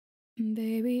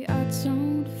Baby, I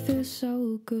don't feel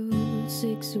so good.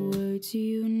 6 words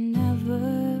you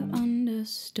never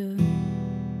understood.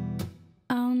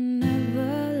 I'll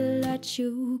never let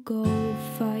you go.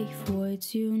 5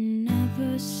 words you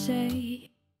never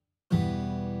say.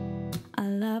 I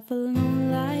laugh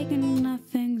alone like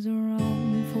nothing's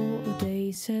wrong. 4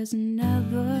 days has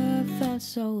never felt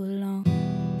so long.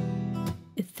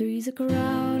 If 3's a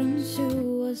crowd and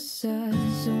 2 was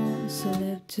us, one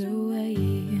slipped away.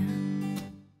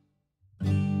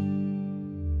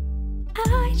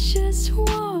 I just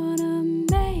wanna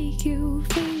make you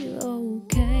feel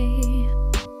okay,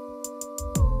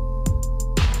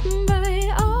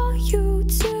 but all you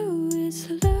do is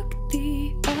look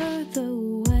the other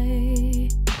way.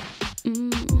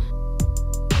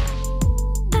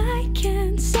 I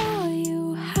can't tell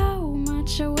you how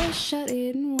much I wish I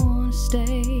didn't wanna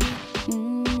stay.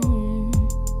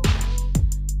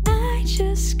 I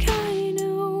just kinda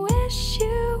wish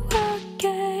you were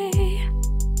gay.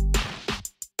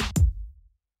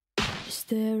 Is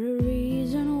there a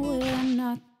reason we're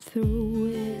not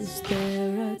through? Is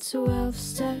there a 12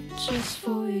 step just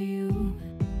for you?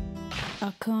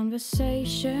 Our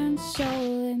conversation's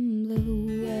all in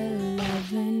blue.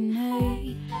 11,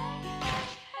 8.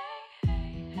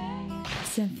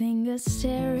 10 fingers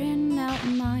staring out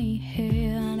my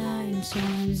hair. 9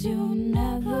 times you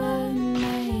never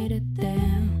made it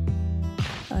there.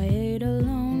 I ate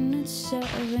alone at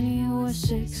 7, you were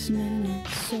 6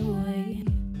 minutes away.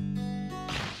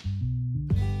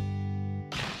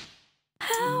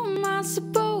 How am I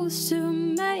supposed to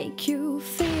make you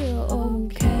feel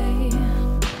okay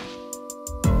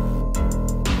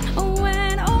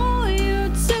when all you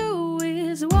do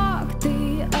is walk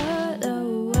the other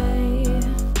way?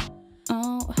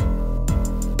 Oh,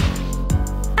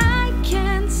 I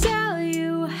can't tell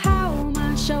you how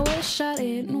much I wish I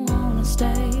didn't wanna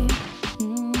stay.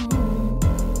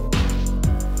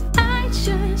 I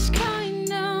just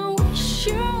kinda wish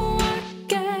you were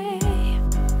gay.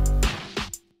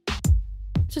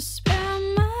 To spare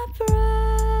my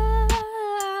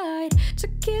pride, to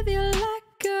give you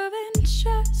lack of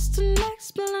interest an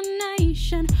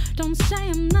explanation. Don't say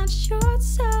I'm not your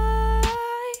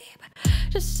type,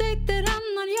 just say that I'm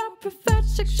not your preferred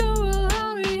sexual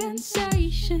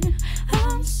orientation.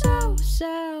 I'm so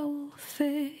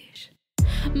selfish,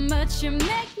 but you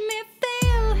make me